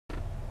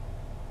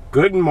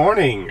Good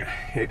morning.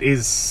 It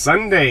is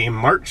Sunday,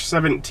 March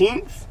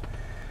 17th.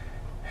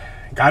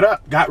 Got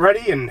up, got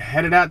ready, and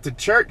headed out to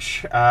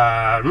church.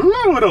 I'm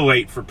a little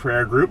late for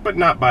prayer group, but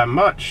not by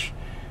much.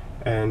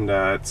 And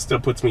it still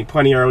puts me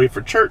plenty early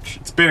for church.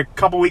 It's been a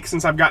couple weeks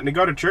since I've gotten to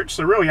go to church,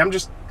 so really I'm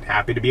just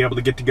happy to be able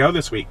to get to go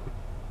this week.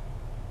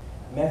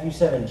 Matthew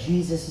 7,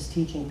 Jesus is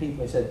teaching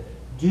people. He said,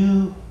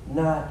 do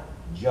not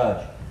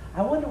judge.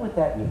 I wonder what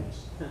that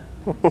means.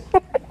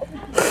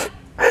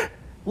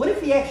 What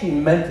if he actually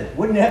meant it?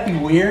 Wouldn't that be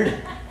weird?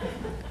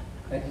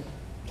 Like,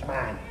 come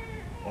on,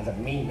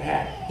 doesn't mean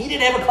that. He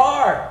didn't have a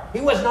car. He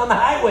wasn't on the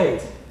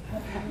highways.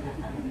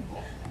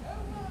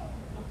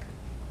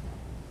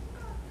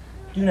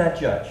 Do not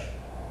judge.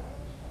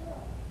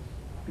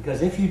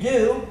 Because if you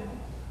do,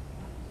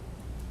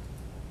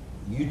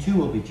 you too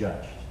will be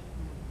judged.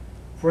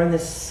 For in the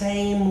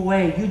same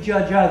way you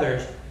judge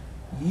others,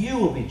 you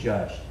will be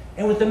judged.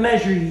 And with the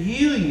measure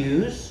you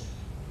use,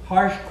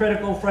 harsh,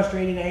 critical,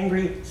 frustrated,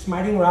 angry,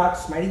 smiting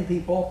rocks, smiting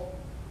people,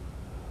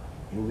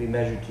 it will be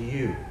measured to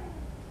you.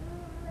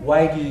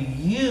 Why do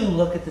you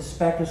look at the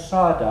speck of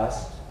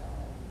sawdust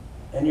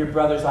in your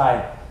brother's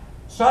eye?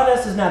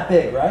 Sawdust is not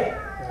big, right?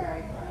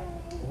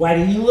 Why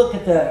do you look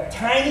at the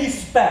tiny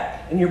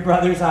speck in your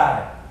brother's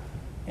eye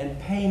and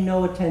pay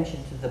no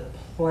attention to the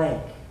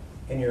plank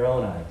in your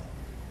own eye?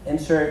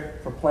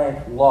 Insert for plank,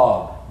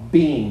 log,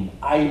 beam,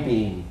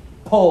 I-beam,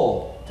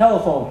 pole,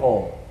 telephone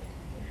pole.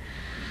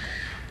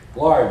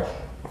 Large.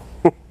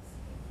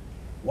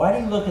 Why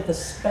do you look at the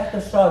speck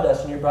of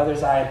sawdust in your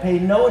brother's eye and pay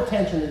no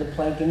attention to the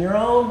plank in your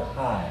own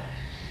eye?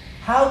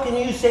 How can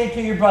you say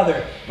to your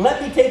brother,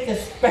 let me take the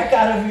speck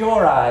out of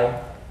your eye,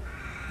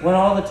 when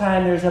all the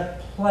time there's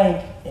a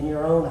plank in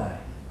your own eye?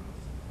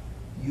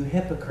 You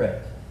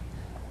hypocrite.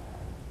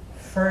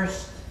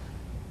 First,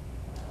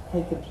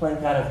 take the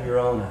plank out of your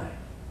own eye,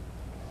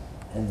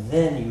 and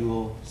then you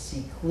will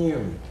see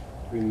clearly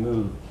to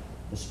remove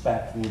the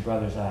speck from your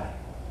brother's eye.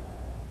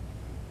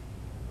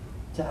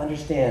 To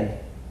understand,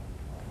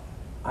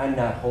 I'm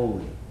not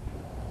holy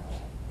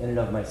in and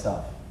of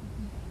myself.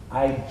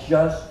 I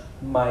just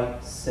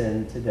might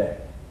sin today.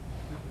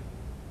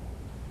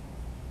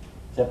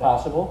 Is that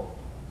possible?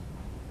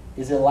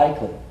 Is it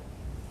likely?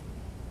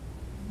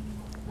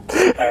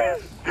 It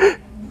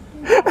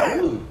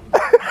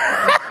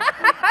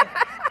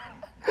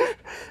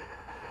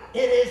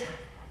is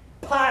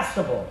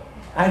possible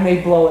I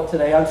may blow it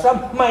today on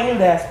some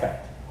minute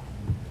aspect.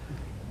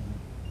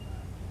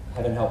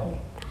 Heaven help me.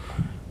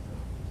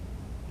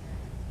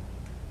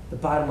 The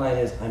bottom line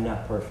is, I'm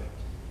not perfect,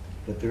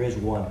 but there is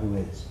one who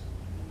is.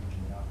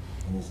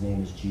 And his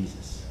name is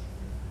Jesus.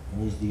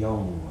 And he's the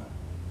only one.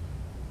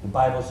 The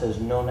Bible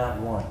says, no, not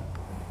one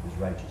is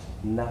righteous.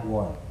 Not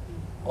one.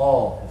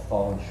 All have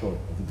fallen short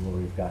of the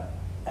glory of God.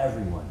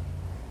 Everyone.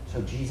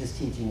 So Jesus'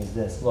 teaching is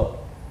this. Look,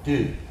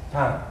 dude,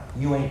 Tom,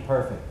 you ain't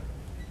perfect.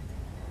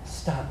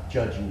 Stop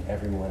judging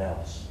everyone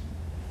else.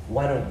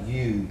 Why don't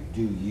you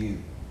do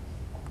you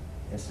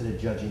instead of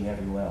judging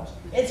everyone else?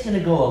 It's going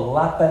to go a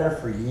lot better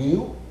for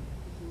you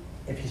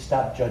if you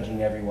stop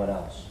judging everyone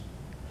else.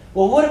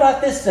 Well, what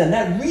about this sin?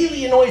 That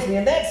really annoys me,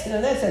 and that sin,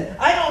 and that sin.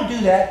 I don't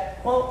do that.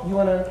 Well, you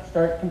want to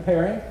start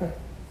comparing?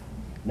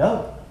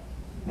 No.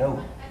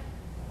 No.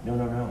 No,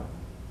 no, no.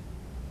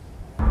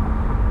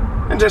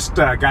 And just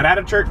got out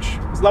of church.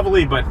 It was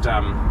lovely, but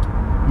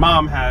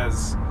Mom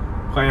has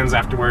plans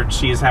afterwards.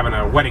 She's having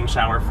a wedding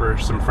shower for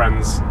some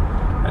friends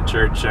at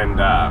church, and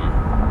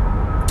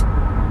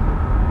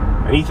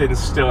Ethan's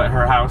still at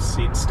her house.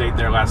 He'd stayed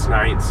there last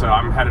night, so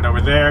I'm headed over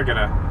there,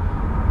 gonna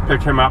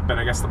pick him up, and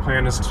I guess the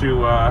plan is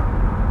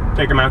to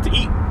take him out to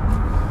eat.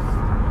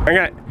 I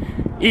got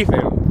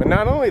Ethan, but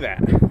not only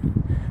that,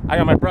 I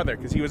got my brother,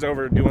 because he was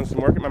over doing some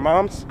work at my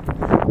mom's,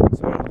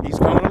 so he's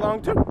coming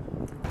along too.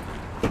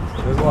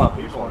 There's a lot of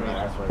people in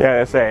there.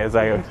 Yeah, I say, as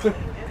I go.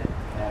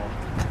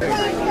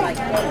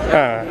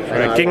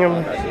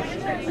 Gingham.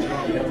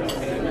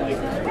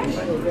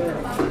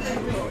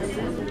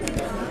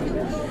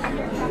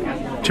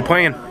 What you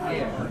playing?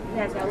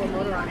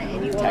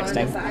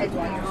 Texting.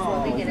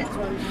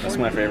 That's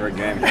my favorite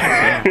game.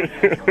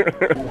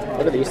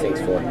 What are these things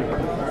for?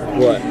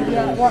 What?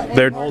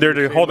 They're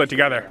to hold it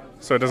together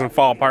so it doesn't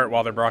fall apart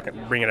while they're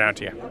bringing it out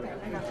to you.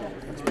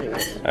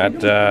 At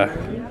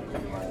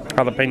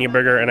jalapeno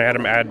burger, and I had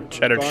them add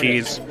cheddar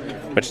cheese,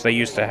 which they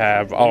used to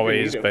have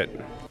always, but...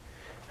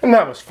 And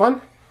that was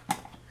fun.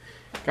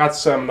 Got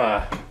some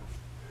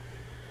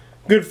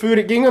good food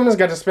at Gingham's.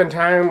 Got to spend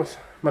time with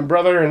my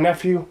brother and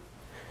nephew.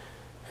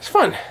 It's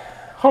fun.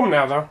 Home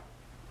now, though.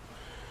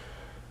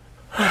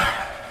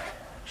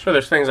 Sure,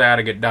 there's things I ought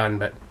to get done,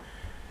 but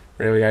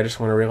really I just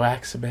want to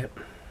relax a bit.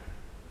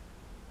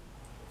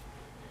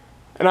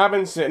 And I've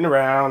been sitting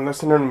around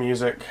listening to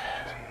music,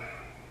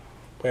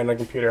 playing on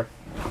the computer.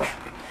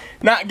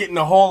 Not getting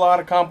a whole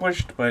lot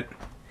accomplished, but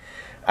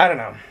I don't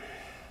know.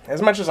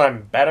 As much as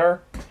I'm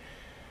better,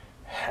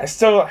 I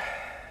don't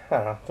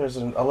know, there's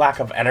a lack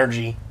of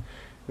energy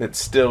that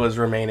still is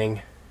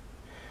remaining.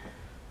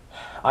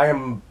 I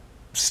am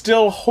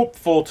still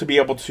hopeful to be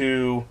able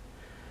to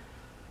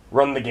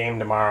run the game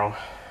tomorrow.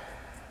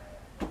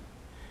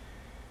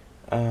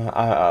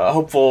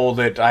 Hopeful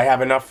that I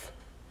have enough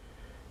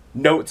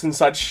notes and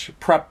such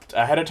prepped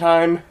ahead of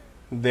time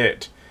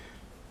that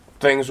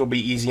things will be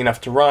easy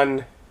enough to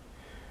run.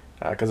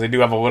 Because I do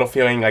have a little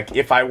feeling like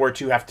if I were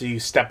to have to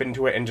step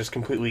into it and just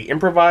completely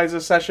improvise a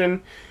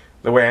session,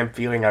 the way I'm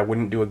feeling, I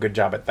wouldn't do a good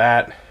job at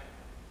that.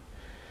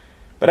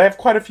 But I have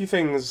quite a few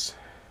things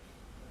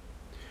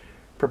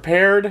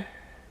prepared,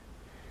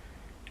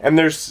 and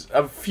there's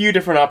a few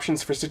different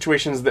options for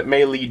situations that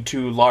may lead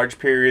to large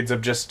periods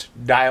of just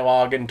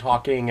dialogue and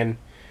talking, and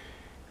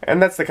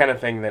that's the kind of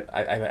thing that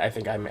I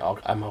think I'm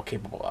all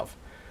capable of.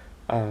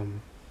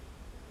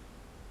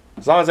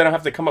 As long as I don't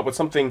have to come up with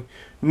something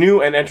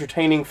new and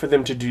entertaining for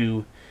them to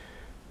do,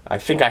 I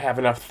think I have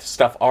enough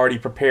stuff already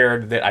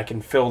prepared that I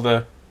can fill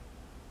the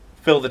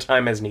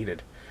time as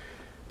needed.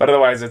 But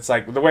otherwise, it's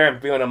like, the way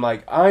I'm feeling, I'm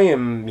like, I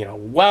am,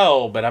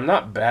 well, but I'm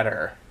not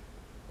better.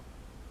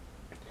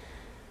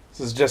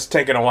 This is just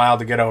taking a while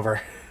to get over.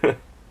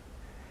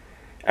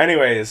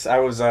 Anyways,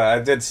 I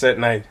did sit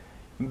and I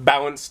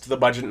balanced the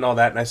budget and all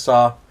that, and I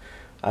saw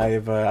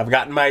I've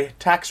gotten my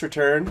tax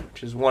return,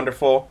 which is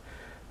wonderful.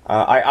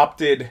 I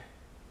opted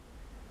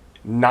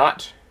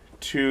not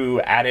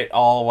to add it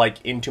all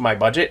like into my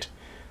budget.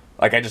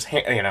 Like I just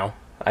I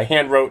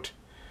hand wrote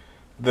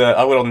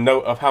a little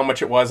note of how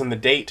much it was and the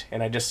date,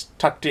 and I just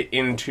tucked it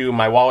into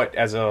my wallet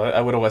as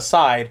a little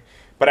aside.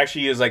 But I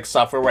actually use like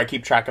software where I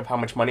keep track of how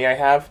much money I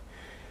have,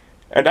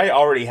 and I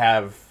already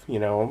have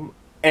an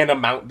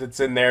amount that's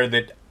in there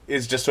that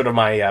is just sort of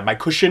my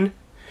cushion.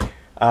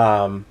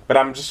 But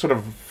I'm just sort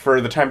of, for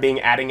the time being,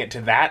 adding it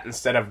to that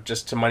instead of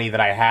just to money that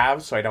I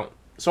have, so I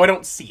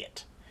don't see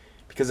it.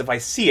 Because if I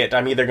see it,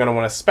 I'm either going to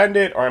want to spend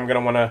it, or I'm going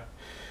to want to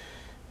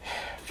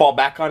fall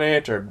back on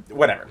it, or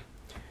whatever.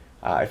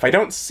 If I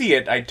don't see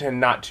it, I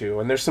tend not to.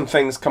 And there's some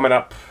things coming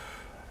up,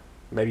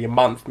 maybe a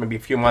month, maybe a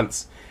few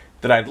months,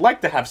 that I'd like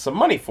to have some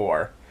money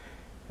for.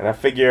 And I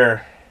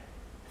figure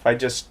if I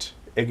just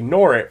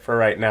ignore it for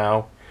right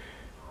now,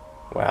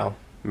 well,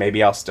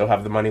 maybe I'll still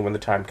have the money when the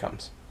time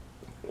comes.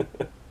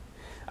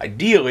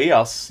 Ideally,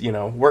 I'll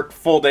work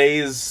full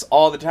days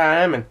all the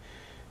time and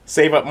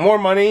save up more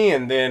money,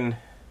 and then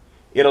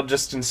it'll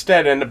just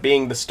instead end up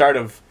being the start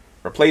of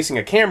replacing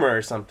a camera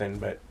or something,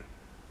 but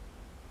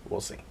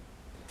we'll see.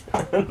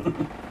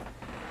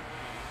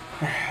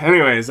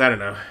 Anyways, I don't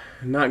know.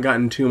 Not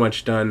gotten too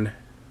much done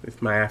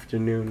with my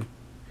afternoon.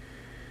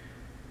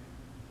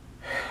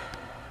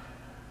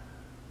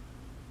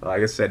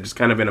 Like I said, just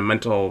kind of in a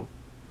mental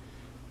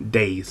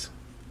daze.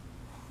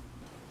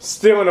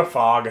 Still in a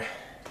fog.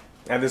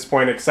 At this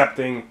point,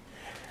 accepting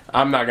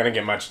I'm not going to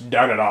get much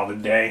done at all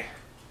today.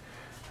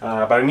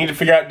 But I need to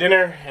figure out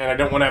dinner, and I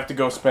don't want to have to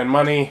go spend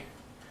money.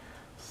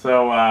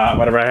 So,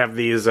 whatever, I have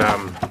these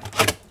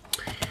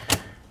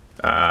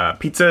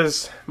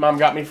pizzas Mom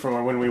got me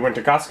from when we went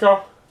to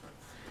Costco.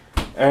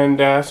 And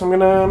so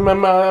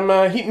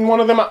I'm heating one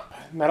of them up,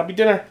 and that'll be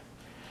dinner.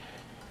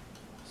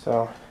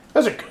 So,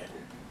 those are good.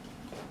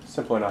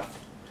 Simple enough.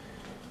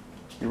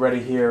 Be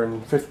ready here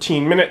in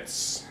 15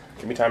 minutes.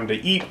 Give me time to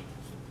eat.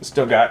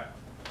 Still got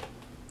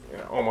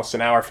almost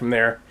an hour from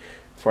there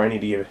before I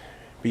need to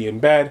be in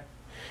bed.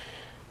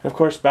 And of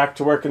course, back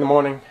to work in the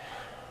morning.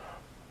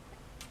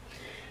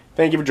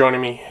 Thank you for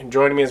joining me.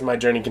 Join me as my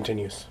journey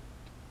continues.